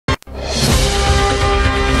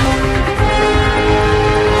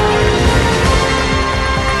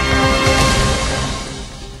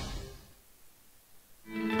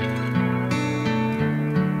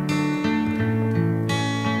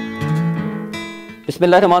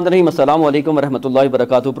बिस्मिल्लाहिर्रहमानिर्रहीम, अस्सलाम वालेकुम वरहमतुल्लाहि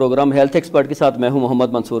वबरकातुहू। प्रोग्राम हेल्थ एक्सपर्ट के साथ मैं हूं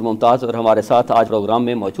मोहम्मद मंसूर मुमताज़ और हमारे साथ आज प्रोग्राम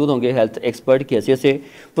में मौजूद होंगे हेल्थ एक्सपर्ट की हैसियत से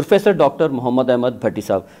प्रोफेसर डॉक्टर मोहम्मद अहमद भट्टी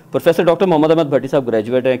साहब। प्रोफेसर डॉक्टर मोहम्मद अहमद भट्टी साहब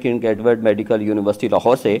ग्रेजुएट हैं king Edward medical university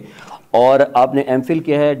Lahore से, और आपने एमफिल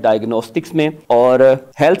किया है डायग्नोस्टिक्स में और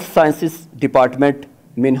health sciences department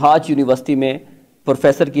Minhaj university में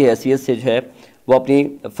प्रोफेसर की हैसियत से जो है वो अपनी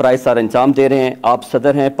फ़राइज़ सर अंजाम दे रहे हैं। आप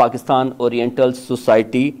सदर हैं Pakistan oriental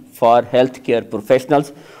society for health care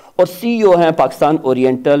professionals और CEO हैं Pakistan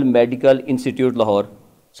oriental medical institute Lahore.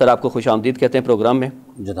 Sir आपको खुश आमदीद कहते हैं प्रोग्राम में।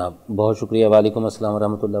 जनाब बहुत शुक्रिया। वालेकुम अस्सलाम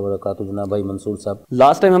वरहमतुल्लाहि वबरकातुहू। जनाब भाई मंसूर साहब,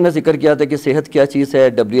 लास्ट टाइम हमने जिक्र किया था कि सेहत क्या चीज़ है,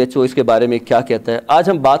 WHO इसके बारे में क्या कहता है। आज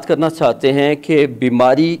हम बात करना चाहते हैं कि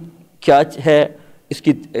बीमारी क्या है,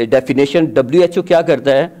 इसकी डेफिनेशन WHO क्या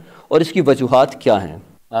करता है और इसकी वजूहात क्या हैं।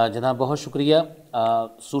 जनाब बहुत शुक्रिया।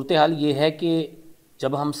 सूरत हाल ये है कि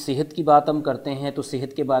जब हम सेहत की बात हम करते हैं तो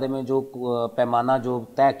सेहत के बारे में जो पैमाना जो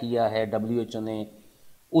तय किया है WHO ने,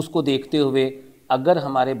 उसको देखते हुए अगर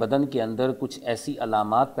हमारे बदन के अंदर कुछ ऐसी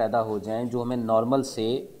अलामात पैदा हो जाएं जो हमें नॉर्मल से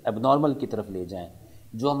एबनॉर्मल की तरफ ले जाएं,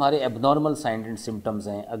 जो हमारे एबनॉर्मल साइन एंड सिम्टम्स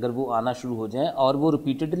हैं, अगर वो आना शुरू हो जाएं और वो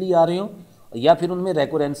रिपीटेडली आ रहे हों या फिर उनमें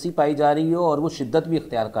रेकोरेंसी पाई जा रही हो और वो शिद्दत भी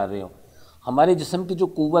इख्तियार कर रहे हों, हमारे जिस्म की जो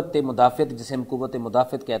क़ुव्वत मुदाफ़त, जिसे हम क़ुव्वत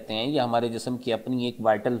मुदाफ़त कहते हैं, या हमारे जिस्म की अपनी एक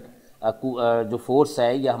वाइटल जो फोर्स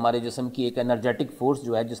है, या हमारे जिस्म की एक एनर्जेटिक फोर्स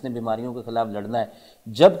जो है जिसने बीमारियों के ख़िलाफ़ लड़ना है,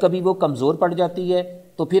 जब कभी वो कमज़ोर पड़ जाती है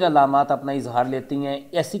तो फिर अलामात अपना इजहार लेती हैं।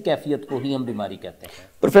 ऐसी कैफियत को ही हम बीमारी कहते हैं।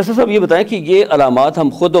 प्रोफेसर साहब ये बताएं कि ये अलामात हम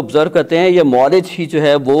खुद ऑब्ज़र्व करते हैं या मौलिज ही जो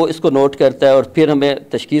है वो इसको नोट करता है और फिर हमें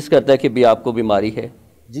तशख़ीस करता है कि भी आपको बीमारी है।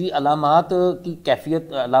 जी, अलामात की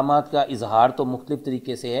कैफियत, अलामात का इजहार तो मुख्तलिफ़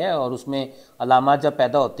तरीके से है और उसमें अलामात जब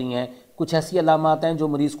पैदा होती हैं, कुछ ऐसी अलामात हैं जो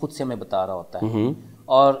मरीज़ खुद से हमें बता रहा होता है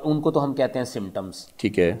और उनको तो हम कहते हैं सिम्टम्स।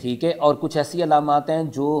 ठीक है। और कुछ ऐसी अलामात हैं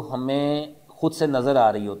जो हमें खुद से नज़र आ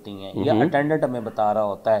रही होती हैं या अटेंडेंट हमें बता रहा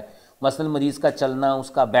होता है। मसलन मरीज़ का चलना,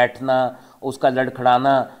 उसका बैठना, उसका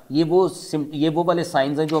लड़खड़ाना, ये वो वाले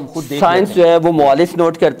साइंस हैं जो हम खुद देख लेते हैं। साइंस जो है वो मुआलिज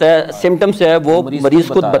नोट करता है, सिम्टम्स जो है वो मरीज़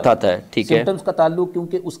खुद बताता है। ठीक है। सिम्टम्स का ताल्लुक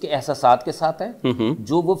क्योंकि उसके एहसासात के साथ है,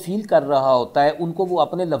 जो वो फील कर रहा होता है उनको वो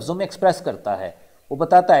अपने लफ्ज़ों में एक्सप्रेस करता है। वो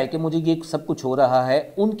बताता है कि मुझे ये सब कुछ हो रहा है,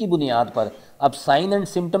 उनकी बुनियाद पर, अब साइन एंड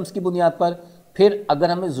सिम्टम्स की बुनियाद पर फिर अगर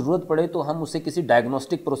हमें ज़रूरत पड़े तो हम उसे किसी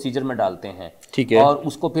डायग्नोस्टिक प्रोसीजर में डालते हैं। ठीक है। और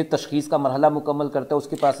उसको फिर तशख़ीस का मरहला मुकम्मल करते हैं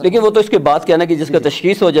उसके पास। लेकिन वो तो इसके बाद क्या ना कि जिसका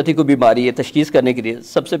तशख़ीस हो जाती है कोई बीमारी है, तशख़ीस करने के लिए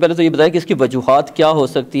सबसे पहले तो ये बताएं कि इसकी वजूहात क्या हो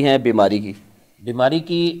सकती हैं बीमारी की। बीमारी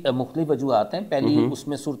की मुख्तलिफ़ वजूहात हैं। पहली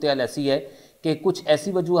उसमें सूरत हाल ऐसी है कि कुछ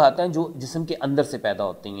ऐसी वजूहात हैं जो जिस्म के अंदर से पैदा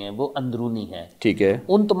होती हैं, वो अंदरूनी हैं। ठीक है।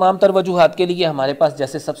 उन तमाम तर वजूहात के लिए हमारे पास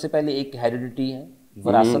जैसे सबसे पहले एक हेरिडिटी है,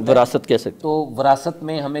 विरासत कह सकते। तो विरासत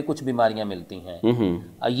में हमें कुछ बीमारियां मिलती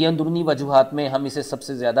हैं। ये अंदरूनी वजूहात में हम इसे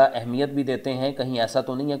सबसे ज़्यादा अहमियत भी देते हैं। कहीं ऐसा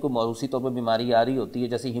तो नहीं है कोई मौरूसी तौर पर बीमारी आ रही होती है,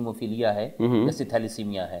 जैसे हीमोफीलिया है, जैसे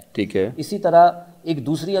थैलीसीमिया है। ठीक है। इसी तरह एक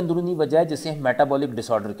दूसरी अंदरूनी वजह है जिसे हम मेटाबॉलिक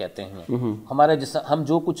डिसऑर्डर कहते हैं। हमारे जिस्म, हम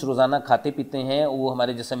जो कुछ रोज़ाना खाते पीते हैं वो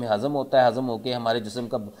हमारे जिस्म में हज़म होता है, हज़म होकर हमारे जिस्म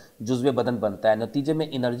का जुज़्व बदन बनता है, नतीजे में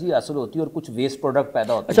एनर्जी हासिल होती है और कुछ वेस्ट प्रोडक्ट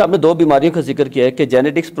पैदा होता है। अच्छा, आपने दो बीमारियों का जिक्र किया है कि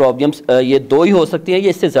जेनेटिक्स प्रॉब्लम्स, ये दो ही हो सकती हैं या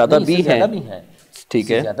इससे ज़्यादा भी हैं? ठीक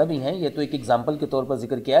है, ज़्यादा भी हैं। ये तो एक एग्जांपल के तौर पर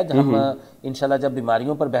जिक्र किया है। जब हम इंशाल्लाह जब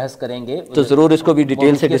बीमारियों पर बहस करेंगे तो ज़रूर इसको भी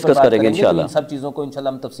डिटेल से डिस्कस करेंगे इंशाल्लाह। सब चीज़ों को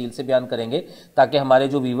इंशाल्लाह हम तफसील से बयान करेंगे ताकि हमारे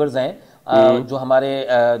जो व्यूवर्स हैं, जो हमारे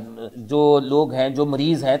जो लोग हैं, जो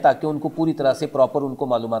मरीज़ हैं, ताकि उनको पूरी तरह से प्रॉपर उनको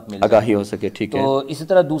मालूमात मिल जाए, आगाही हो सके। ठीक है। तो इसी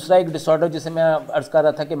तरह दूसरा एक डिसऑर्डर जिसे मैं अर्ज़ कर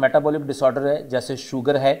रहा था कि मेटाबॉलिक डिसऑर्डर है, जैसे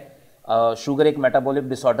शुगर है। शुगर एक मेटाबॉलिक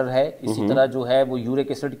डिसऑर्डर है। इसी तरह जो है वो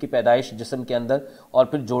यूरिक एसिड की पैदाइश जिस्म के अंदर और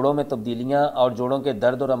फिर जोड़ों में तब्दीलियां और जोड़ों के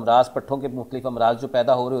दर्द और अमराज, पट्ठों के मुख्तलिफ अमराज जो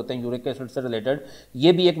पैदा हो रहे होते हैं यूरिक एसिड से रिलेटेड,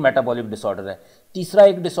 ये भी एक मेटाबॉलिक डिसऑर्डर है। तीसरा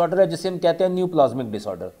एक डिसऑर्डर है जिसे हम कहते हैं न्यूप्लाज्मिक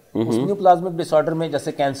डिसऑर्डर। उस न्यूप्लाज्मिक डिसऑर्डर में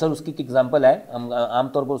जैसे कैंसर उसकी एग्जाम्पल है। हम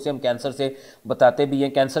आमतौर पर उसे हम कैंसर से बताते भी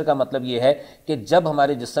हैं। कैंसर का मतलब ये है कि जब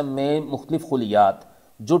हमारे जिस्म में मुख्तलिफ खुलियात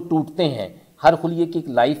जो टूटते हैं, हर खुलिये की एक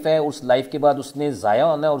लाइफ है, उस लाइफ के बाद उसने ज़ाया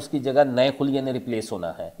होना है और उसकी जगह नए खुलिये ने रिप्लेस होना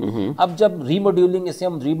है। अब जब रीमोड्यूलिंग, इसे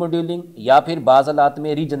हम रीमोड्यूलिंग या फिर बाज़ हालात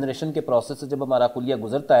में रीजनरेशन के प्रोसेस से जब हमारा खुलिया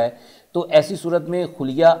गुजरता है तो ऐसी सूरत में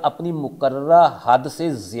खुलिया अपनी मुकर्ररा हद से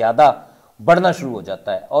ज़्यादा बढ़ना शुरू हो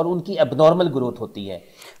जाता है और उनकी एबनॉर्मल ग्रोथ होती है।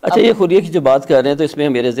 अच्छा, ये खुलिया की जो बात कर रहे हैं तो इसमें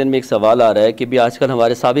मेरे ज़हन में एक सवाल आ रहा है कि भी आजकल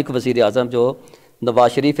हमारे साबिक वज़ीर आज़म जो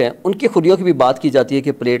नवाज शरीफ हैं, उनकी खुलियों की भी बात की जाती है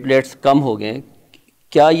कि प्लेटलेट्स कम हो गए।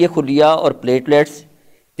 क्या ये खुलिया और प्लेटलेट्स,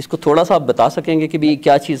 इसको थोड़ा सा आप बता सकेंगे कि भी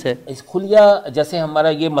क्या चीज़ है? इस खुलिया, जैसे हमारा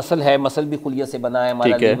ये मसल है, मसल भी खुलिया से बना है,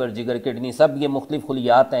 हमारा लीवर, जिगर, किडनी, सब ये मुख्तलिफ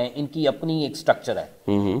खुलियात हैं। इनकी अपनी एक स्ट्रक्चर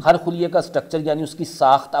है। हर खुलिया का स्ट्रक्चर यानी उसकी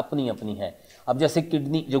साख्त अपनी अपनी है। اب جیسے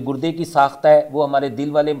کڈنی جو گردے کی ساخت ہے وہ ہمارے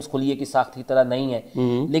دل والے خلیے کی ساخت کی طرح نہیں ہے،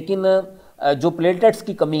 لیکن جو پلیٹلیٹس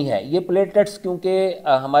کی کمی ہے، یہ پلیٹلیٹس کیونکہ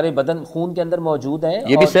ہمارے بدن خون کے اندر موجود ہیں،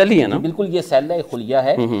 یہ بھی سیل ہی ہے نا؟ بالکل یہ سیل ہے، خلیہ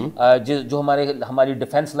ہے جو ہماری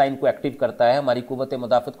ڈیفنس لائن کو ایکٹیو کرتا ہے، ہماری قوت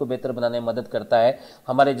مدافعت کو بہتر بنانے میں مدد کرتا ہے،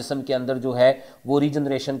 ہمارے جسم کے اندر جو ہے وہ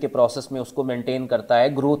ریجنریشن کے پروسیس میں اس کو مینٹین کرتا ہے،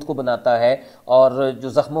 گروتھ کو بناتا ہے، اور جو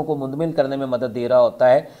زخموں کو مندمل کرنے میں مدد دے رہا ہوتا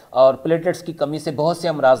ہے۔ اور پلیٹلیٹس کی کمی سے بہت سے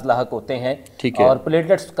امراض لاحق ہوتے ہیں، اور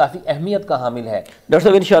پلیٹلیٹس کافی اہمیت کا حامل ہے۔ ڈاکٹر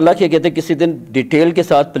صاحب انشاءاللہ کیا کہتے ہیں کسی دن ڈیٹیل کے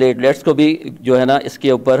ساتھ پلیٹلیٹس کو بھی جو ہے نا اس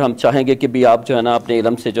کے اوپر ہم چاہیں گے کہ بھی آپ جو ہے نا اپنے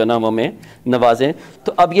علم سے جو ہے نا ہمیں نوازیں۔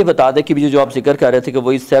 تو اب یہ بتا دیں کہ جو آپ ذکر کر رہے تھے کہ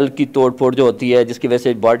وہی سیل کی توڑ پھوڑ جو ہوتی ہے جس کی وجہ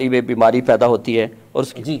سے باڈی میں بیماری پیدا ہوتی ہے، اور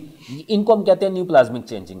اس کی جی ان کو ہم کہتے ہیں نیو پلازمک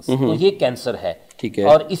چینجنگز، تو یہ کینسر ہے۔ ٹھیک ہے۔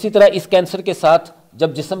 اور اسی طرح اس کینسر کے ساتھ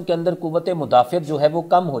جب جسم کے اندر قوت مدافعت جو ہے وہ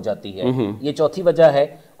کم ہو جاتی ہے، یہ چوتھی وجہ ہے۔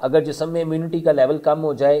 اگر جسم میں امیونٹی کا لیول کم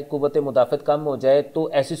ہو جائے، قوت مدافعت کم ہو جائے، تو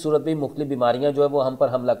ایسی صورت میں مختلف بیماریاں جو ہے وہ ہم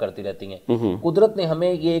پر حملہ کرتی رہتی ہیں۔ قدرت نے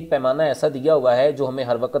ہمیں یہ ایک پیمانہ ایسا دیا ہوا ہے جو ہمیں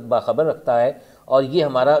ہر وقت باخبر رکھتا ہے، اور یہ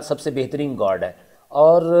ہمارا سب سے بہترین گارڈ ہے۔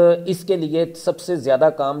 اور اس کے لیے سب سے زیادہ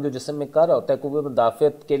کام جو جسم میں کر رہا ہوتا ہے قوت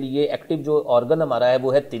مدافعت کے لیے، ایکٹیو جو آرگن ہمارا ہے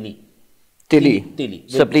وہ ہے تلی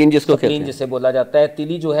سپلین جس کو کہتے ہیں، جسے بولا جاتا ہے۔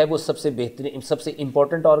 تلی جو ہے وہ سب سے بہترین، سب سے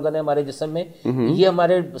امپورٹنٹ آرگن ہے ہمارے جسم میں۔ یہ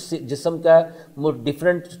ہمارے جسم کا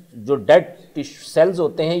ڈیفرنٹ جو ڈیڈ سیلز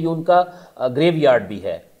ہوتے ہیں، یہ ان کا گریو یارڈ بھی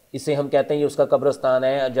ہے، اسے ہم کہتے ہیں یہ اس کا قبرستان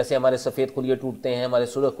ہے۔ جیسے ہمارے سفید خلیے ٹوٹتے ہیں، ہمارے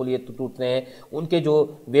سرخ خلیے ٹوٹتے ہیں، ان کے جو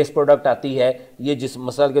ویسٹ پروڈکٹ آتی ہے، یہ جس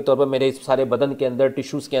مثال کے طور پر میرے سارے بدن کے اندر،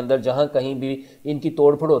 ٹیشوز کے اندر جہاں کہیں بھی ان کی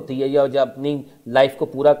توڑ پھوڑ ہوتی ہے، یا جب اپنی لائف کو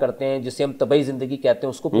پورا کرتے ہیں، جسے ہم طبعی زندگی کہتے ہیں،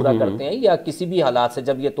 اس کو پورا کرتے ہیں، یا کسی بھی حالات سے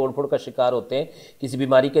جب یہ توڑ پھوڑ کا شکار ہوتے ہیں، کسی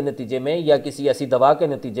بیماری کے نتیجے میں، یا کسی ایسی دوا کے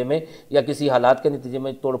نتیجے میں، یا کسی حالات کے نتیجے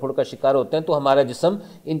میں توڑ پھوڑ کا شکار ہوتے ہیں، تو ہمارا جسم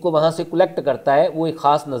ان کو وہاں سے کلیکٹ کرتا ہے۔ وہ ایک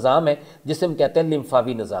خاص نظام ہے جسے ہم کہتے ہیں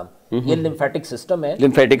لمفاوی نظام۔ یہ لمفیٹک سسٹم ہے۔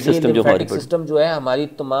 لمفیٹک سسٹم جو ہے ہماری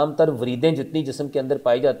تمام تر وریدیں جتنی جسم کے اندر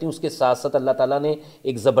پائی جاتی ہیں، اس کے ساتھ ساتھ اللہ تعالیٰ نے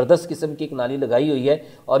ایک زبردست قسم کی ایک نالی لگائی ہوئی ہے،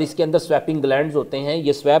 اور اس کے اندر سویپنگ گلینڈز ہوتے ہیں۔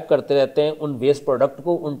 یہ سویپ کرتے رہتے ہیں ان ویسٹ پروڈکٹ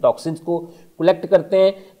کو، ان ٹاکسنز کو کلیکٹ کرتے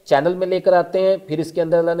ہیں، چینل میں لے کر آتے ہیں۔ پھر اس کے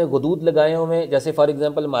اندر اللہ نے غدود لگائے ہوئے ہیں، جیسے فار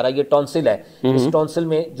ایگزامپل ہمارا یہ ٹونسل ہے، اس ٹونسل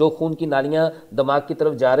میں جو خون کی نالیاں دماغ کی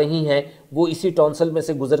طرف جا رہی ہیں وہ اسی ٹونسل میں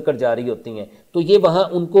سے گزر کر جا رہی ہوتی ہیں، تو یہ وہاں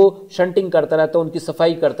ان کو شنٹنگ کرتا رہتا ہے، ان کی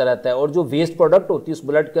صفائی کرتا رہتا ہے، اور جو ویسٹ پروڈکٹ ہوتی ہے اس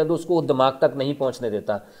بلڈ کے اندر اس کو دماغ تک نہیں پہنچنے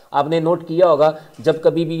دیتا۔ آپ نے نوٹ کیا ہوگا جب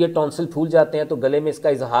کبھی بھی یہ ٹونسل پھول جاتے ہیں تو گلے میں اس کا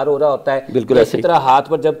اظہار ہو رہا ہوتا ہے، بالکل اسی طرح ہاتھ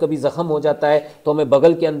پر جب کبھی زخم ہو جاتا ہے تو ہمیں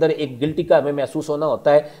بغل کے اندر ایک گلٹی کا ہمیں محسوس ہونا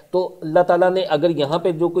ہوتا ہے۔ تو اللہ تعالیٰ نے اگر یہاں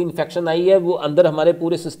پہ جو کوئی انفیکشن آئی ہے وہ اندر ہمارے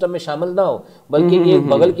پورے سسٹم میں شامل نہ ہو، بلکہ یہ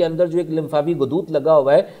بغل کے اندر جو ایک لمفاوی غدود لگا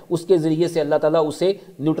ہوا ہے اس کے ذریعے سے اللہ تعالیٰ اسے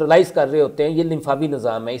نیوٹرلائز کر رہے ہوتے ہیں۔ یہ لمفاوی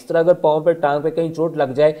نظام ہے۔ اس طرح اگر پاؤں پہ، ٹانگ پہ کہیں چوٹ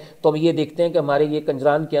لگ جائے تو ہم یہ دیکھتے ہیں کہ ہمارے یہ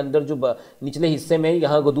کنجران کے اندر جو نچلے حصے میں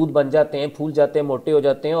یہاں غدود بن جاتے ہیں، پھول جاتے ہیں، موٹے ہو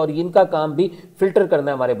جاتے ہیں، اور ان کا کام بھی فلٹر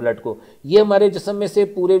کرنا ہے ہمارے بلڈ کو۔ یہ ہمارے جسم میں سے،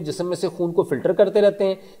 پورے جسم میں سے خون کو فلٹر کرتے رہتے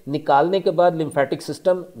ہیں، نکالنے کے بعد لمفیٹک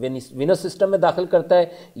سسٹم وینس سسٹم میں داخل کرتا ہے،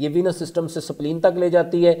 یہ وینس سسٹم سے سپلین تک لے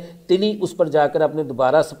جاتی ہے، تلی اس پر جا کر اپنے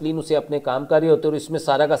دوبارہ سپلین اسے اپنے کام کر رہے ہوتے ہیں، اور اس میں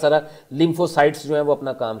سارا کا سارا لیمفوسائٹس جو ہیں وہ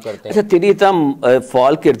اپنا کام کرتے ہیں۔ اچھا، تلی اتنا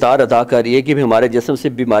فعال کردار ادا کر رہی ہے کہ ہمارے جسم سے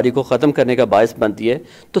بیماری کو ختم کرنے کا باعث بنتی ہے،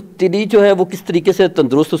 تو تلی جو ہے وہ کس طریقے سے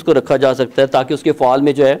تندرست اس کو رکھا جا سکتا ہے تاکہ اس کے فعال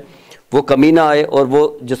میں جو ہے وہ کمی نہ آئے اور وہ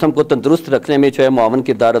جسم کو تندرست رکھنے میں جو ہے معاون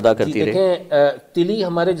کردار ادا کرتی رہے؟ دیکھیں، تلی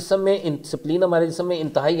ہمارے جسم میں، سپلین ہمارے جسم میں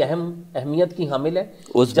انتہائی اہمیت کی حامل ہے۔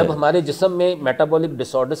 جب ہمارے جسم میں میٹابولک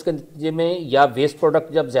ڈس آرڈرز کے نتیجے میں یا ویسٹ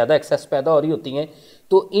پروڈکٹ جب زیادہ ایکسیس پیدا ہو رہی ہوتی ہیں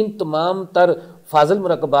تو ان تمام تر فاضل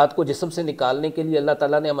مرکبات کو جسم سے نکالنے کے لیے اللہ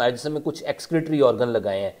تعالیٰ نے ہمارے جسم میں کچھ ایکسکریٹری آرگن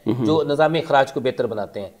لگائے ہیں جو نظام اخراج کو بہتر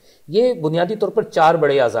بناتے ہیں۔ یہ بنیادی طور پر 4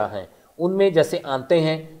 بڑے اعضاء ہیں، ان میں جیسے آنتے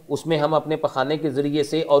ہیں، اس میں ہم اپنے پخانے کے ذریعے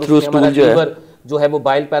سے، اور اس میں ہمارا لیور جو ہے وہ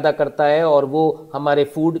بائل پیدا کرتا ہے، اور وہ ہمارے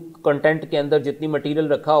فوڈ کنٹینٹ کے اندر جتنی مٹیریل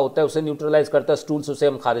رکھا ہوتا ہے اسے نیوٹرلائز کرتا ہے، سٹول سے اسے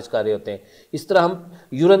ہم خارج کر رہے ہوتے ہیں۔ اس طرح ہم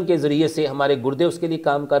یورن کے ذریعے سے، ہمارے گردے اس کے لیے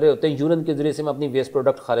کام کر رہے ہوتے ہیں، یورن کے ذریعے سے ہم اپنی ویسٹ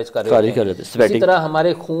پروڈکٹ خارج کر رہے ہوتے ہیں۔ اسی طرح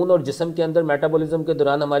ہمارے خون اور جسم کے اندر میٹابولزم کے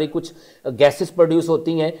دوران ہماری کچھ گیسز پروڈیوس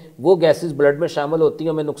ہوتی ہیں، وہ گیسز بلڈ میں شامل ہوتی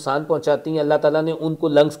ہیں، ہمیں نقصان پہنچاتی ہیں، اللہ تعالیٰ نے ان کو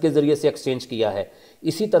لنگس کے ذریعے سے ایکسچینج کیا ہے۔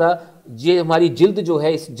 اسی طرح یہ ہماری جلد جو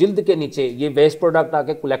ہے، اس جلد کے نیچے یہ ویسٹ پروڈکٹ آ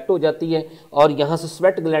کے کلیکٹ ہو جاتی ہے، اور یہاں سے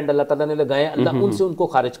سویٹ گلینڈ اللہ تعالیٰ نے لگائے ہیں، اللہ ان سے ان کو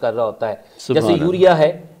خارج کر رہا ہوتا ہے۔ جیسے یوریا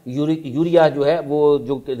ہے، یوریا جو ہے وہ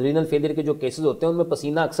جو رینل فیلئر کے جو کیسز ہوتے ہیں ان میں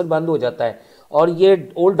پسینہ اکثر بند ہو جاتا ہے، اور یہ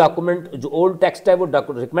اولڈ ڈاکومنٹ جو اولڈ ٹیکسٹ ہے وہ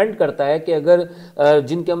ریکمینڈ کرتا ہے کہ اگر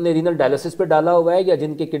جن کے ہم نے رینل ڈائلسس پہ ڈالا ہوا ہے یا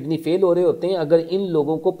جن کے کڈنی فیل ہو رہے ہوتے ہیں، اگر ان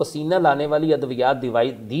لوگوں کو پسینہ لانے والی ادویات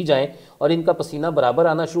دی جائیں اور ان کا پسینہ برابر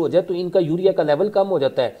آنا شروع ہو جائے تو ان کا یوریا کا لیول کم ہو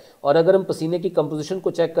جاتا ہے، اور اگر ہم پسینے کی کمپوزیشن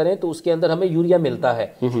کو چیک کریں تو اس کے اندر ہمیں یوریا ملتا ہے۔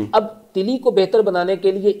 اب تلی کو بہتر بنانے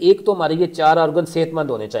کے لیے ایک تو ہمارے یہ 4 آرگن صحت مند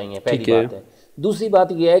ہونے چاہیے، پہلی بات ہے۔ دوسری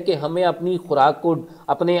بات یہ ہے کہ ہمیں اپنی خوراک کو،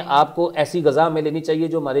 اپنے آپ کو ایسی غذا میں لینی چاہیے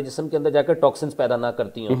جو ہمارے جسم کے اندر جا کر ٹاکسنز پیدا نہ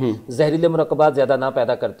کرتی ہوں، زہریلے مرکبات زیادہ نہ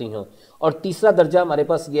پیدا کرتی ہوں۔ اور تیسرا درجہ ہمارے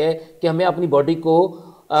پاس یہ ہے کہ ہمیں اپنی باڈی کو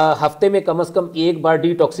ہفتے میں کم از کم ایک بار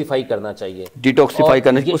ڈی ٹاکسیفائی کرنا چاہیے۔ ڈی ٹاکسیفائی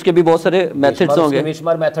کرنے اس کے بھی بہت سارے میتھڈز ہوں گے، بے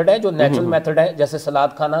شمار میتھڈ ہے جو نیچرل میتھڈ ہے، جیسے سلاد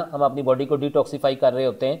کھانا، ہم اپنی باڈی کو ڈی ٹاکسیفائی کر رہے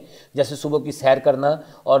ہوتے ہیں، جیسے صبح کی سیر کرنا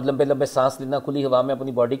اور لمبے لمبے سانس لینا کھلی ہوا میں،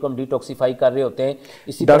 اپنی باڈی کو ہم ڈی ٹاکسیفائی کر رہے ہوتے ہیں۔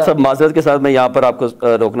 اسی ڈاکٹر صاحب معذرت کے ساتھ میں یہاں پر آپ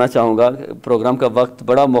کو روکنا چاہوں گا، پروگرام کا وقت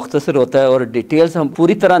بڑا مختصر ہوتا ہے اور ڈیٹیلز ہم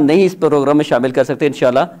پوری طرح نہیں اس پروگرام میں شامل کر سکتے،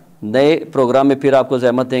 انشاءاللہ نئے پروگرام میں پھر آپ کو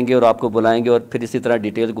زحمت دیں گے اور آپ کو بلائیں گے اور پھر اسی طرح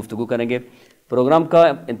ڈیٹیل گفتگو کریں گے۔ پروگرام کا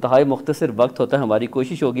انتہائی مختصر وقت ہوتا ہے، ہماری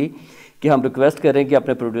کوشش ہوگی کہ ہم ریکویسٹ کریں کہ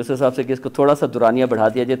اپنے پروڈیوسر صاحب سے کہ اس کو تھوڑا سا دورانیہ بڑھا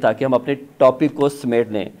دیا جائے تاکہ ہم اپنے ٹاپک کو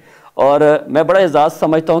سمیٹ لیں۔ اور میں بڑا اعزاز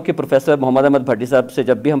سمجھتا ہوں کہ پروفیسر محمد احمد بھٹی صاحب سے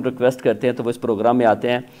جب بھی ہم ریکویسٹ کرتے ہیں تو وہ اس پروگرام میں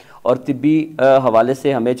آتے ہیں اور طبی حوالے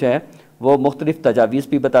سے ہمیں جو ہے وہ مختلف تجاویز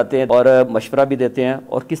بھی بتاتے ہیں اور مشورہ بھی دیتے ہیں،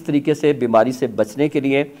 اور کس طریقے سے بیماری سے بچنے کے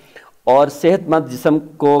لیے اور صحت مند جسم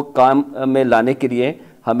کو کام میں لانے کے لیے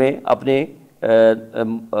ہمیں اپنے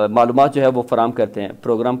معلومات جو ہے وہ فراہم کرتے ہیں۔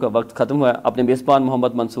 پروگرام کا وقت ختم ہوا ہے، اپنے میزبان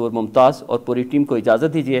محمد منصور، ممتاز اور پوری ٹیم کو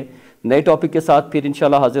اجازت دیجیے، نئے ٹاپک کے ساتھ پھر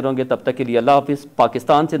انشاءاللہ حاضر ہوں گے، تب تک کے لیے اللہ حافظ۔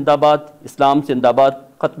 پاکستان زندہ باد، اسلام زندہ باد،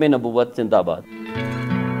 ختم نبوت زندہ باد۔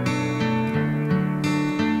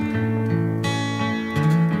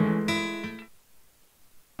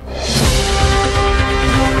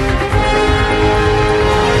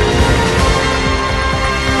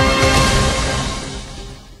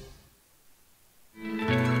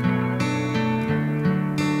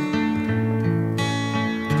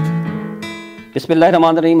 بسم اللہ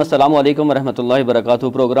الرحمن الرحیم، السلام علیکم ورحمۃ اللہ وبرکاتہ۔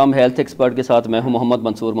 پروگرام ہیلتھ ایکسپرٹ کے ساتھ میں ہوں محمد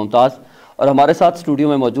منصور ممتاز، اور ہمارے ساتھ اسٹوڈیو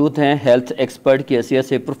میں موجود ہیں ہیلتھ ایکسپرٹ کی حیثیت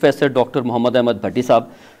سے پروفیسر ڈاکٹر محمد احمد بھٹی صاحب۔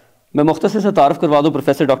 میں مختصر سے تعارف کروا دوں،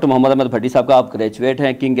 پروفیسر ڈاکٹر محمد احمد بھٹی صاحب کا آپ گریجویٹ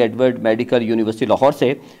ہیں king Edward medical university Lahore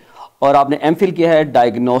سے، اور آپ نے ایم فل کیا ہے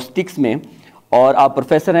ڈائگنوسٹکس میں، اور آپ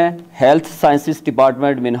پروفیسر ہیں ہیلتھ سائنسز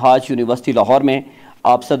ڈپارٹمنٹ منہاج یونیورسٹی لاہور میں۔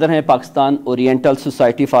 آپ صدر ہیں Pakistan oriental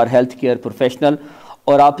society for health care professional,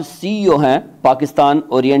 اور آپ سی ای او ہیں Pakistan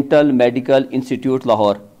oriental medical institute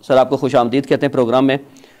Lahore. سر آپ کو خوش آمدید کہتے ہیں پروگرام میں،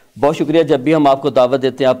 بہت شکریہ، جب بھی ہم آپ کو دعوت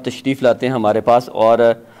دیتے ہیں آپ تشریف لاتے ہیں ہمارے پاس اور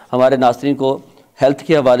ہمارے ناظرین کو ہیلتھ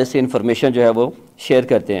کے حوالے سے انفارمیشن جو ہے وہ شیئر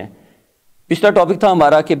کرتے ہیں۔ پچھلا ٹاپک تھا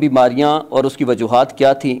ہمارا کہ بیماریاں اور اس کی وجوہات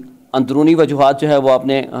کیا تھیں، اندرونی وجوہات جو ہے وہ آپ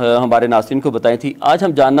نے ہمارے ناظرین کو بتائی تھی۔ آج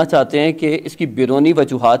ہم جاننا چاہتے ہیں کہ اس کی بیرونی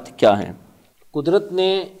وجوہات کیا ہیں۔ قدرت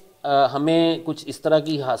نے ہمیں کچھ اس طرح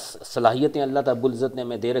کی صلاحیتیں اللہ رب العزت نے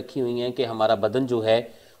ہمیں دے رکھی ہوئی ہیں کہ ہمارا بدن جو ہے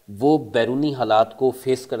وہ بیرونی حالات کو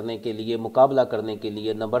فیس کرنے کے لیے، مقابلہ کرنے کے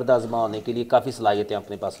لیے، نبرد آزما ہونے کے لیے کافی صلاحیتیں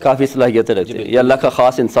اپنے پاس کافی صلاحیتیں رکھتے ہیں، یہ اللہ کا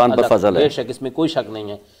خاص انسان پر فضل ہے۔ بے شک اس میں کوئی شک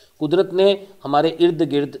نہیں ہے۔ قدرت نے ہمارے ارد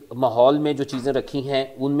گرد ماحول میں جو چیزیں رکھی ہیں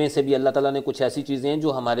ان میں سے بھی اللہ تعالیٰ نے کچھ ایسی چیزیں ہیں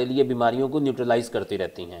جو ہمارے لیے بیماریوں کو نیوٹرلائز کرتی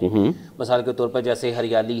رہتی ہیں۔ مثال کے طور پر جیسے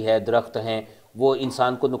ہریالی ہے، درخت ہیں، وہ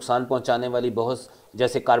انسان کو نقصان پہنچانے والی بہت،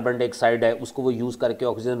 جیسے کاربن ڈائی آکسائڈ ہے اس کو وہ یوز کر کے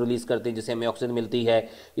آکسیجن ریلیز کرتے ہیں جس سے ہمیں آکسیجن ملتی ہے۔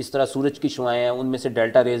 اس طرح سورج کی شعاعیں ہیں، ان میں سے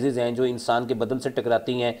ڈیلٹا ریزز ہیں جو انسان کے بدن سے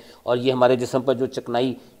ٹکراتی ہیں اور یہ ہمارے جسم پر جو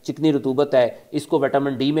چکنی رطوبت ہے اس کو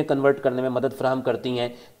وٹامن ڈی میں کنورٹ کرنے میں مدد فراہم کرتی ہیں،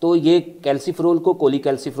 تو یہ کیلسیفرول کو کولی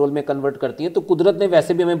کیلسیفرول میں کنورٹ کرتی ہیں۔ تو قدرت نے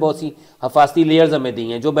ویسے بھی ہمیں بہت سی حفاظتی لیئرز ہمیں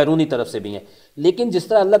دی ہیں جو بیرونی طرف سے بھی ہیں، لیکن جس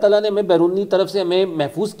طرح اللہ تعالیٰ نے ہمیں بیرونی طرف سے ہمیں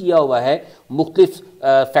محفوظ کیا ہوا ہے، مختلف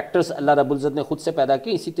فیکٹرز اللہ رب العزت نے خود سے پیدا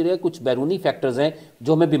کی، اسی طرح کچھ بیرونی فیکٹرز ہیں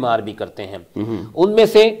جو ہمیں بیمار بھی کرتے ہیں۔ ان میں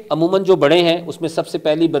سے عموماً جو بڑے ہیں اس میں سب سے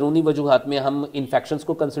پہلی بیرونی وجوہات میں ہم انفیکشنز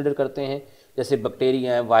کو کنسیڈر کرتے ہیں، جیسے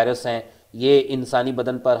بیکٹیریا ہیں، وائرس ہیں، یہ انسانی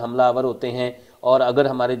بدن پر حملہ آور ہوتے ہیں، اور اگر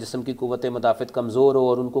ہمارے جسم کی قوت مدافعت کمزور ہو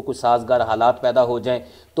اور ان کو کچھ سازگار حالات پیدا ہو جائیں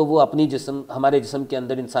تو وہ ہمارے جسم کے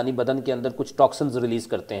اندر، انسانی بدن کے اندر کچھ ٹاکسنز ریلیز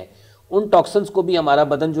کرتے ہیں۔ ان ٹاکسنز کو بھی ہمارا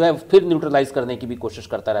بدن جو ہے پھر نیوٹرلائز کرنے کی بھی کوشش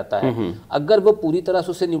کرتا رہتا ہے۔ اگر وہ پوری طرح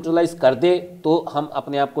سے اسے نیوٹرلائز کر دے تو ہم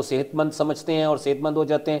اپنے آپ کو صحت مند سمجھتے ہیں اور صحت مند ہو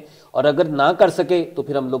جاتے ہیں، اور اگر نہ کر سکے تو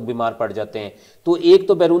پھر ہم لوگ بیمار پڑ جاتے ہیں۔ تو ایک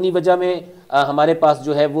تو بیرونی وجہ میں ہمارے پاس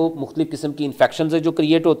جو ہے وہ مختلف قسم کی انفیکشنز جو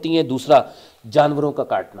کریٹ ہوتی ہیں، دوسرا جانوروں کا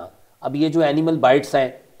کاٹنا۔ اب یہ جو اینیمل بائٹس ہیں،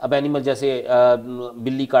 اب اینیمل جیسے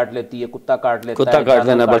بلی کاٹ لیتی ہے، کتا کاٹ لیتا ہے، کتا کاٹ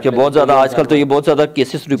لینا، بلکہ بہت زیادہ آج کل تو یہ بہت زیادہ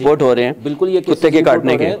کیسز رپورٹ ہو رہے ہیں بالکل، یہ کتے کے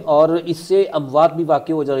کاٹنے کے، اور اس سے اموات بھی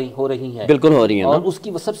واقع ہو رہی ہیں، بالکل ہو رہی ہیں، اور اس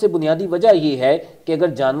کی سب سے بنیادی وجہ یہ ہے کہ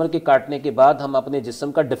اگر جانور کے کاٹنے کے بعد ہم اپنے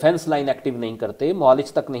جسم کا ڈیفنس لائن ایکٹیو نہیں کرتے،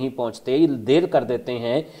 معالج تک نہیں پہنچتے، دیر کر دیتے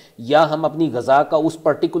ہیں، یا ہم اپنی غذا کا اس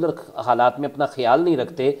پرٹیکولر حالات میں اپنا خیال نہیں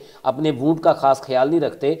رکھتے، اپنے وونڈ کا خاص خیال نہیں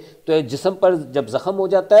رکھتے، تو جسم پر جب زخم ہو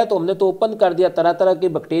جاتا ہے تو ہم نے تو اوپن کر دیا، طرح طرح کے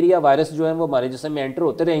بیکٹیریا وائرس جو ہیں وہ ہمارے جسم میں انٹر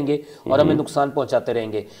ہوتے رہیں گے اور ہمیں نقصان پہنچاتے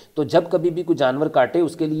رہیں گے۔ تو جب کبھی بھی کوئی جانور کاٹے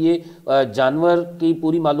اس کے لیے جانور کی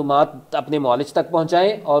پوری معلومات اپنے معالج تک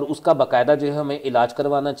پہنچائیں، اور اس کا باقاعدہ جو ہے ہمیں علاج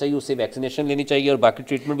کروانا چاہیے، اسے ویکسینیشن لینی چاہیے اور باقی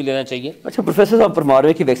ٹریٹمنٹ بھی لینا چاہیے۔ اچھا پروفیسر صاحب فرما رہے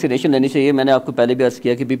ہیں کہ ویکسینیشن لینی چاہیے، میں نے آپ کو پہلے بھی عرض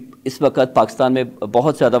کیا کہ بھی اس وقت پاکستان میں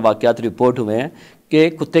بہت زیادہ واقعات رپورٹ ہوئے ہیں کہ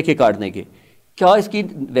کتے کے کاٹنے کے، کیا اس کی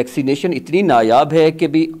ویکسینیشن اتنی نایاب ہے کہ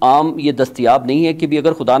بھی عام یہ دستیاب نہیں ہے کہ بھی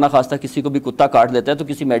اگر خدا نخواستہ کسی کو بھی کتا کاٹ لیتا ہے تو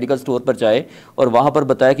کسی میڈیکل سٹور پر جائے اور وہاں پر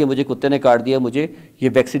بتائے کہ مجھے کتے نے کاٹ دیا، مجھے یہ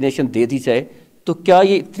ویکسینیشن دے دی جائے؟ تو کیا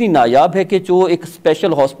یہ اتنی نایاب ہے کہ جو ایک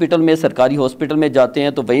اسپیشل ہاسپٹل میں، سرکاری ہاسپٹل میں جاتے ہیں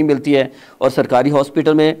تو وہیں ملتی ہے، اور سرکاری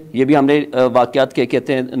ہاسپٹل میں یہ بھی ہم نے واقعات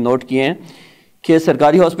کہتے ہیں نوٹ کیے ہیں کہ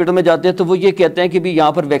سرکاری ہاسپٹل میں جاتے ہیں تو وہ یہ کہتے ہیں کہ بھی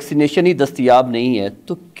یہاں پر ویکسینیشن ہی دستیاب نہیں ہے،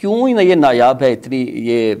 تو کیوں یہ نایاب ہے اتنی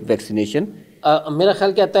یہ ویکسینیشن؟ میرا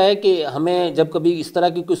خیال کہتا ہے کہ ہمیں جب کبھی اس طرح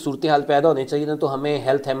کی کوئی صورتحال پیدا ہونی چاہیے نا تو ہمیں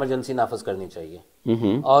ہیلتھ ایمرجنسی نافذ کرنی چاہیے،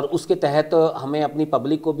 اور اس کے تحت ہمیں اپنی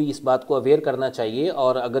پبلک کو بھی اس بات کو اویئر کرنا چاہیے،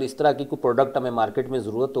 اور اگر اس طرح کی کوئی پروڈکٹ ہمیں مارکیٹ میں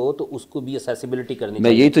ضرورت ہو تو اس کو بھی اسیسیبلٹی کرنی چاہیے۔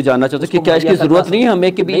 میں یہی تو جاننا چاہتا ہوں کہ کیا اس کی ضرورت نہیں ہے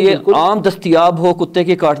ہمیں کہ بھی یہ عام دستیاب ہو کتے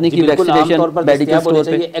کے کاٹنے کی ویکسینیشن میڈیکل اسٹور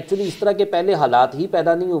پہ؟ ایکچولی اس طرح کے پہلے حالات ہی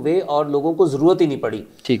پیدا نہیں ہوئے اور لوگوں کو ضرورت ہی نہیں پڑی،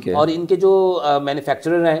 ٹھیک ہے، اور ان کے جو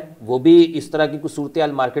مینوفیکچرر ہیں وہ بھی اس طرح کی کوئی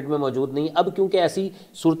صورتحال مارکیٹ میں موجود نہیں۔ اب کیونکہ ایسی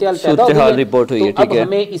صورتحال پیدا ہوئی ہے تو اب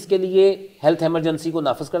ہمیں اس کے لیے ہیلتھ ایمرجنسی کو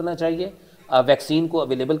نافذ کرنا چاہیے، ویکسین کو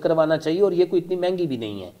اویلیبل کروانا چاہیے، اور یہ کوئی اتنی مہنگی بھی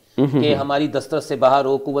نہیں ہے کہ ہماری دسترس سے باہر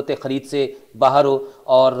ہو، قوت خرید سے باہر ہو،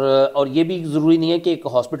 اور یہ بھی ضروری نہیں ہے کہ ایک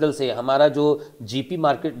ہاسپٹل سے ہمارا جو جی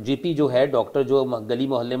پی جو ہے ڈاکٹر، جو گلی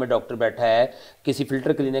محلے میں ڈاکٹر بیٹھا ہے، کسی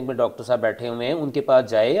فلٹر کلینک میں ڈاکٹر صاحب بیٹھے ہوئے ہیں، ان کے پاس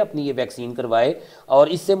جائے، اپنی یہ ویکسین کروائے، اور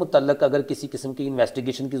اس سے متعلق اگر کسی قسم کی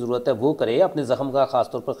انویسٹیگیشن کی ضرورت ہے وہ کرے، اپنے زخم کا خاص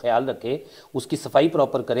طور پر خیال رکھے، اس کی صفائی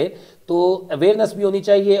پراپر کرے، تو اویئرنیس بھی ہونی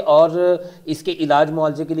چاہیے، اور اس کے علاج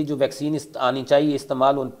معالجے کے لیے جو ویکسین آنی چاہیے،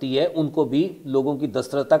 استعمال ہوتی ہے، ان کو بھی لوگوں کی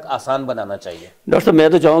دسترس تک آسان بنانا چاہیے۔ ڈاکٹر صاحب میں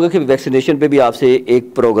تو چاہوں گا کہ ویکسینیشن پہ بھی آپ سے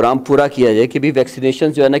ایک پروگرام پورا کیا جائے کہ بھی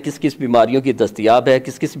ویکسینیشن جو ہے نا کس کس بیماریوں کی دستیاب ہے،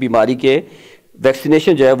 کس کس بیماری کے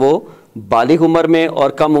ویکسینیشن جو ہے وہ بالغ عمر میں اور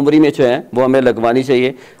کم عمری میں جو ہے وہ ہمیں لگوانی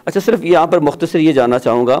چاہیے۔ اچھا صرف یہاں پر مختصر یہ جاننا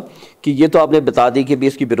چاہوں گا کہ یہ تو آپ نے بتا دی کہ بھی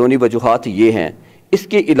اس کی بیرونی وجوہات یہ ہیں، اس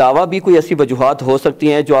کے علاوہ بھی کوئی ایسی وجوہات ہو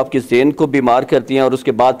سکتی ہیں جو آپ کے ذہن کو بیمار کرتی ہیں اور اس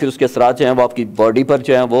کے بعد پھر اس کے اثرات جو ہیں وہ آپ کی باڈی پر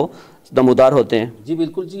جو ہیں وہ نمودار ہوتے ہیں؟ جی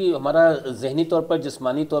بالکل جی، ہمارا ذہنی طور پر،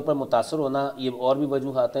 جسمانی طور پر متاثر ہونا، یہ اور بھی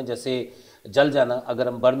وجوہات ہیں، جیسے جل جانا، اگر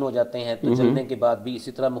ہم برن ہو جاتے ہیں تو جلنے کے بعد بھی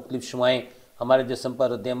اسی طرح مختلف شعاعیں ہمارے جسم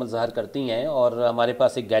پر رد عمل ظاہر کرتی ہیں، اور ہمارے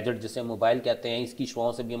پاس ایک گیجٹ جسے موبائل کہتے ہیں، اس کی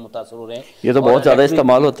شعاؤں سے بھی ہم متاثر ہو رہے ہیں، یہ تو بہت زیادہ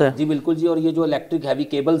استعمال ہوتا ہے۔ جی بالکل جی، اور یہ جو الیکٹرک ہیوی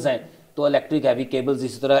کیبلز ہیں، تو الیکٹرک ہیوی کیبلز،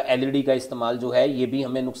 اسی طرح ایل ای ڈی کا استعمال جو ہے یہ بھی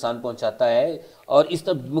ہمیں نقصان پہنچاتا ہے، اور اس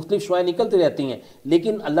طرح مختلف شعاعیں نکلتی رہتی ہیں،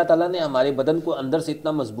 لیکن اللہ تعالیٰ نے ہمارے بدن کو اندر سے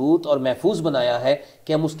اتنا مضبوط اور محفوظ بنایا ہے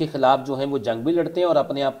کہ ہم اس کے خلاف جو ہیں وہ جنگ بھی لڑتے ہیں، اور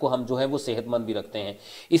اپنے آپ کو ہم جو ہے وہ صحت مند بھی رکھتے ہیں۔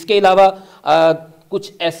 اس کے علاوہ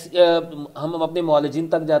کچھ ہم اپنے معالجین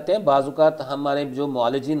تک جاتے ہیں، بعض اوقات ہمارے جو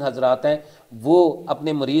معالجین حضرات ہیں وہ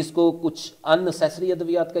اپنے مریض کو کچھ ان نیسیسری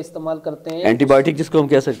ادویات کا استعمال کرتے ہیں، اینٹی بایوٹک جس کو ہم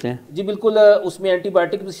کہہ سکتے ہیں۔ جی بالکل، اس میں اینٹی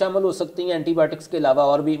بایوٹک بھی شامل ہو سکتی ہیں، اینٹی بایوٹکس کے علاوہ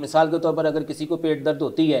اور بھی، مثال کے طور پر اگر کسی کو پیٹ درد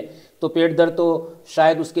ہوتی ہے تو پیٹ درد تو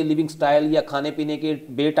شاید اس کے لیونگ سٹائل یا کھانے پینے کے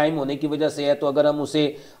بے ٹائم ہونے کی وجہ سے ہے، تو اگر ہم اسے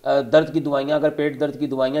درد کی دوائیاں، اگر پیٹ درد کی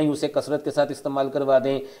دوائیاں ہی اسے کثرت کے ساتھ استعمال کروا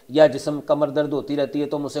دیں، یا جسم کمر درد ہوتی رہتی ہے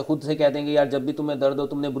تو ہم اسے خود سے کہہ دیں گے یار جب بھی تمہیں درد ہو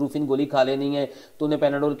تم نے بروفن گولی کھا لینی ہے، تم نے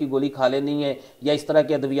پیناڈول کی گولی کھا لینی ہے، یا اس طرح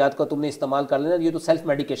کے ادویات کا تم نے استعمال کر لینا، یہ تو سیلف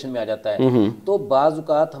میڈیکیشن میں آ جاتا ہے۔ تو بعض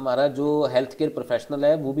اوقات ہمارا جو ہیلتھ کیئر پروفیشنل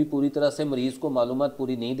ہے وہ بھی پوری طرح سے مریض کو معلومات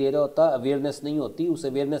پوری نہیں دے رہا ہوتا، اویئرنیس نہیں ہوتی، اس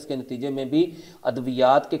اویئرنیس کے نتیجے میں بھی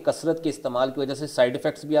ادویات کے کثرت کے استعمال کی وجہ سے سائیڈ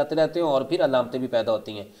ایفیکٹس بھی آتے رہتے ہیں اور پھر علامتیں بھی پیدا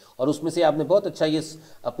ہوتی ہیں، اور اس میں سے آپ نے بہت اچھا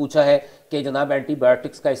یہ پوچھا ہے کہ جناب اینٹی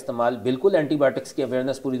بایوٹکس کا استعمال، بالکل اینٹی بایوٹکس کی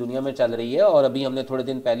اویئرنیس پوری دنیا میں چل رہی ہے، اور ابھی ہم نے تھوڑے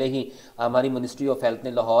دن پہلے ہی ہماری منسٹری آف ہیلتھ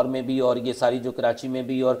نے لاہور میں بھی اور یہ ساری جو کراچی میں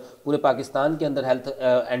بھی اور پورے پاکستان کے اندر health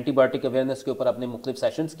anti biotic awareness awareness کے اوپر اپنے مختلف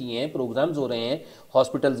سیشنز کیے ہیں, پروگرامز ہو رہے ہیں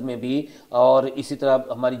ہاسپٹلز میں بھی, اور اسی طرح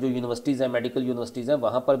ہماری جو یونیورسٹیز ہیں, میڈیکل یونیورسٹیز ہیں,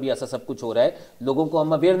 وہاں پر بھی ایسا سب کچھ ہو رہا ہے. لوگوں کو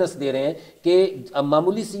ہم اویئرنیس دے رہے ہیں کہ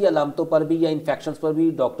معمولی سی علامتوں پر بھی یا انفیکشنز پر بھی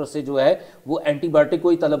ڈاکٹر سے جو ہے وہ اینٹی بایوٹک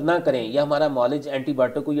کوئی طلب نہ کریں, یا ہمارا معالج اینٹی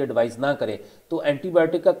بایوٹک کو یہ ایڈوائز نہ کرے. تو اینٹی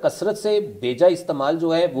بایوٹک کا کثرت سے بیجا استعمال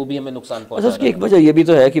جو ہے وہ بھی ہمیں نقصان پہنچا رہا ہے. اس کی ایک وجہ یہ بھی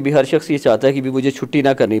تو ہے کہ بھی ہر شخص یہ چاہتا ہے کہ بھی مجھے چھٹی نہ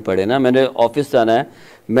کرنی پڑے نا, میں نے آفس جانا ہے,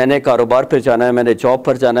 میں نے کاروبار پر جانا ہے, میں نے جاب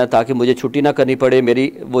پر جانا ہے, تاکہ مجھے چھٹی نہ کرنی پڑے, میری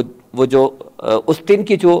وہ جو اس دن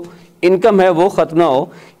کی جو انکم ہے وہ ختم نہ ہو.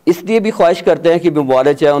 اس لیے بھی خواہش کرتے ہیں کہ بھی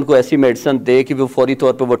معالج ہے ان کو ایسی میڈیسن دے کہ وہ فوری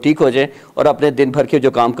طور پہ وہ ٹھیک ہو جائیں اور اپنے دن بھر کے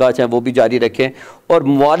جو کام کاج ہیں وہ بھی جاری رکھیں. اور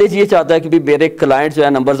معالج یہ چاہتا ہے کہ بھی میرے کلائنٹ جو ہے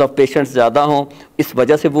نمبرز آف پیشنٹس زیادہ ہوں, اس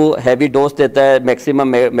وجہ سے وہ ہیوی ڈوز دیتا ہے,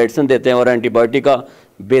 میکسیمم میڈیسن دیتے ہیں اور اینٹی بایوٹک کا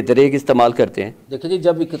بے دریغ استعمال کرتے ہیں. دیکھیں جی,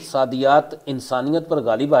 جب اقتصادیات انسانیت پر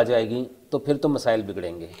غالب آ جائے گی تو پھر تو مسائل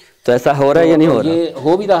بگڑیں گے. تو ایسا ہو رہا ہے یا نہیں ہو رہا؟ یہ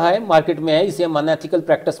ہو بھی رہا ہے, مارکیٹ میں ہے, اسے ہم ان ایتھیکل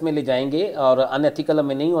پریکٹس میں لے جائیں گے, اور ان ایتھیکل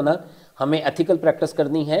ہمیں نہیں ہونا, ہمیں ایتھیکل پریکٹس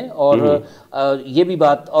کرنی ہے. اور یہ بھی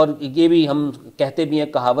بات, اور یہ بھی ہم کہتے بھی ہیں,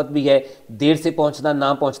 کہاوت بھی ہے, دیر سے پہنچنا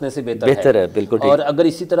نہ پہنچنے سے بہتر ہے. بالکل. اور اگر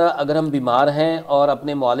اسی طرح اگر ہم بیمار ہیں اور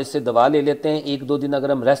اپنے معالج سے دوا لے لیتے ہیں, 1-2 دن اگر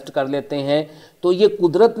ہم ریسٹ کر لیتے ہیں, تو یہ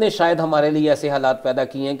قدرت نے شاید ہمارے لیے ایسے حالات پیدا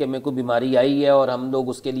کیے ہیں کہ میرے کو بیماری آئی ہے اور ہم لوگ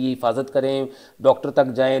اس کے لیے حفاظت کریں, ڈاکٹر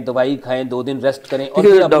تک جائیں, دوائی کھائیں, 2 دن ریسٹ کریں. اور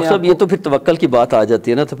ڈاکٹر صاحب یہ تو پھر توکل کی بات آ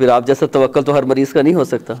جاتی ہے نا, تو پھر آپ جیسا توکل تو ہر مریض کا نہیں ہو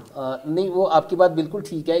سکتا. نہیں, وہ آپ کی بات بالکل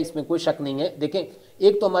ٹھیک ہے, اس میں کوئی شک نہیں ہے. دیکھیں,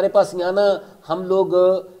 ایک تو ہمارے پاس یہاں نا ہم لوگ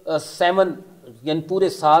 7 یعنی پورے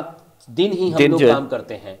 7 دن ہی ہم لوگ کام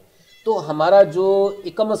کرتے ہیں, تو ہمارا جو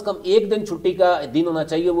کم از کم 1 دن چھٹی کا دن ہونا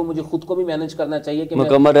چاہیے, وہ مجھے خود کو بھی مینج کرنا چاہیے کہ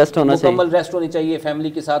مکمل ریسٹ ہونی چاہیے, فیملی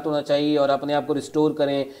کے ساتھ ہونا چاہیے, اور اپنے آپ کو ریسٹور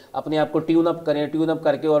کریں, اپنے آپ کو ٹیون اپ کریں, ٹیون اپ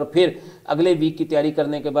کر کے اور پھر اگلے ویک کی تیاری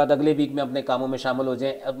کرنے کے بعد اگلے ویک میں اپنے کاموں میں شامل ہو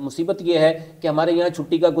جائیں. اب مصیبت یہ ہے کہ ہمارے یہاں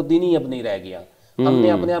چھٹی کا کوئی دن ہی اب نہیں رہ گیا. ہم نے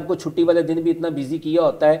اپنے آپ کو چھٹی والے دن بھی اتنا بیزی کیا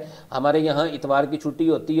ہوتا ہے. ہمارے یہاں اتوار کی چھٹی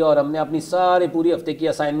ہوتی ہے اور ہم نے اپنی سارے پوری ہفتے کی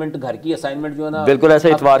اسائنمنٹ, گھر کی اسائنمنٹ جو ہے نا, بالکل ایسا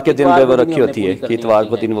اتوار کے دن پہ وہ رکھی ہوتی ہے کہ اتوار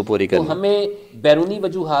کو دن وہ پوری کرنی. تو ہمیں بیرونی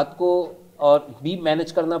وجوہات کو اور بھی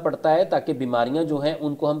مینج کرنا پڑتا ہے تاکہ بیماریاں جو ہیں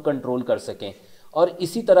ان کو ہم کنٹرول کر سکیں. اور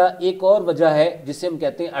اسی طرح ایک اور وجہ ہے جسے ہم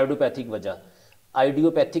کہتے ہیں آئیڈیوپیتھک وجہ.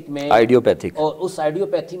 آئیڈیوپیتھک میں اور اس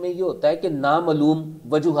آئیڈیوپیتھی میں یہ ہوتا ہے کہ نامعلوم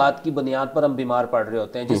وجوہات کی بنیاد پر ہم بیمار پڑ رہے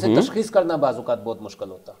ہوتے ہیں, جسے تشخیص کرنا بعض اوقات بہت مشکل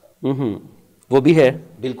ہوتا ہے. وہ بھی ہے,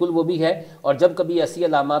 بالکل وہ بھی ہے. اور جب کبھی ایسی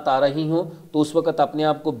علامات آ رہی ہوں تو اس وقت اپنے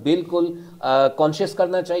آپ کو بالکل کانشیس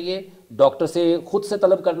کرنا چاہیے, ڈاکٹر سے خود سے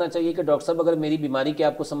طلب کرنا چاہیے کہ ڈاکٹر صاحب اگر میری بیماری کی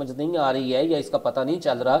آپ کو سمجھ نہیں آ رہی ہے یا اس کا پتہ نہیں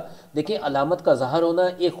چل رہا. دیکھیں, علامت کا ظاہر ہونا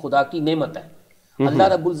ایک خدا کی نعمت ہے. اللہ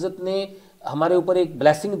رب العزت نے ہمارے اوپر ایک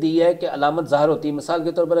بلیسنگ دی ہے کہ علامت ظاہر ہوتی ہے. مثال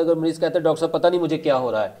کے طور پر اگر مریض کہتا ہے ڈاکٹر صاحب پتہ نہیں مجھے کیا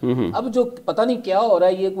ہو رہا ہے, اب جو پتہ نہیں کیا ہو رہا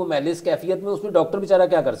ہے یہ وہ محلس کیفیت میں, اس میں ڈاکٹر بیچارہ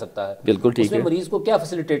کیا کر سکتا ہے؟ بالکل ٹھیک ہے, اس میں مریض کو کیا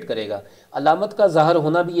فیسیلیٹیٹ کرے گا؟ علامت کا ظاہر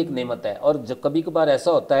ہونا بھی ایک نعمت ہے. اور جب کبھی کبھار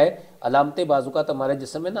ایسا ہوتا ہے, علامتیں بعض اوقات ہمارے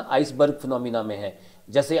جسم میں نا آئس برگ فنومینا میں ہے.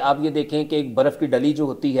 جیسے آپ یہ دیکھیں کہ ایک برف کی ڈلی جو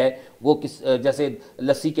ہوتی ہے وہ جیسے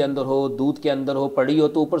لسی کے اندر ہو, دودھ کے اندر ہو, پڑی ہو,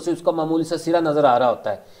 تو اوپر سے اس کا معمولی سا سرا نظر آ رہا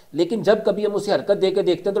ہوتا ہے, لیکن جب کبھی ہم اسے حرکت دے کے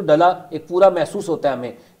دیکھتے ہیں تو ڈلا ایک پورا محسوس ہوتا ہے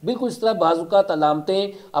ہمیں. بالکل اس طرح بعض اوقات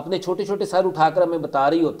علامتیں اپنے چھوٹے چھوٹے سر اٹھا کر ہمیں بتا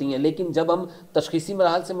رہی ہوتی ہیں, لیکن جب ہم تشخیصی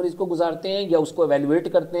مراحل سے مریض کو گزارتے ہیں یا اس کو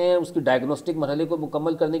ایویلویٹ کرتے ہیں, اس کی ڈائگنوسٹک مرحلے کو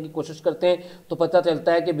مکمل کرنے کی کوشش کرتے ہیں, تو پتہ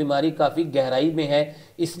چلتا ہے کہ بیماری کافی گہرائی میں ہے.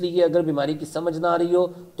 اس لیے اگر بیماری کی سمجھ نہ آ رہی ہو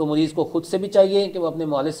تو مریض کو خود سے بھی چاہیے کہ وہ اپنے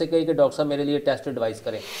معالج سے کہے کہ ڈاکٹر صاحب میرے لیے ٹیسٹ ایڈوائز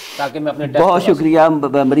کریں, تاکہ میں اپنے ٹیسٹ. بہت شکریہ.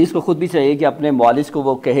 مریض کو خود بھی چاہیے کہ اپنے معالج کو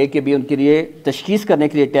وہ کہے کہ بھی ان کے لیے تشخیص کرنے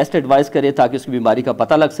کے لیے ٹیسٹ ایڈوائز کرے, تاکہ اس کی بیماری کا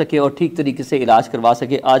پتہ لگ سکے اور ٹھیک طریقے سے علاج کروا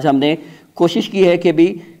سکے. آج ہم نے کوشش کی ہے کہ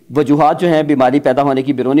بھی وجوہات جو ہیں بیماری پیدا ہونے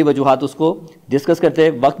کی, بیرونی وجوہات, اس کو ڈسکس کرتے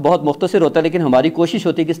ہیں. وقت بہت مختصر ہوتا ہے لیکن ہماری کوشش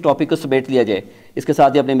ہوتی ہے کہ اس ٹاپک کو سمیٹ لیا جائے. اس کے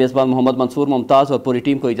ساتھ ہی اپنے میزبان محمد منصور, ممتاز اور پوری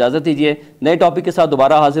ٹیم کو اجازت دیجیے. نئے ٹاپک کے ساتھ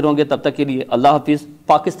دوبارہ حاضر ہوں گے, تب تک کے لیے اللہ حافظ.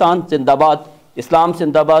 پاکستان زندہ باد, اسلام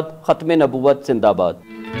زندہ باد, ختم نبوت زندہ باد.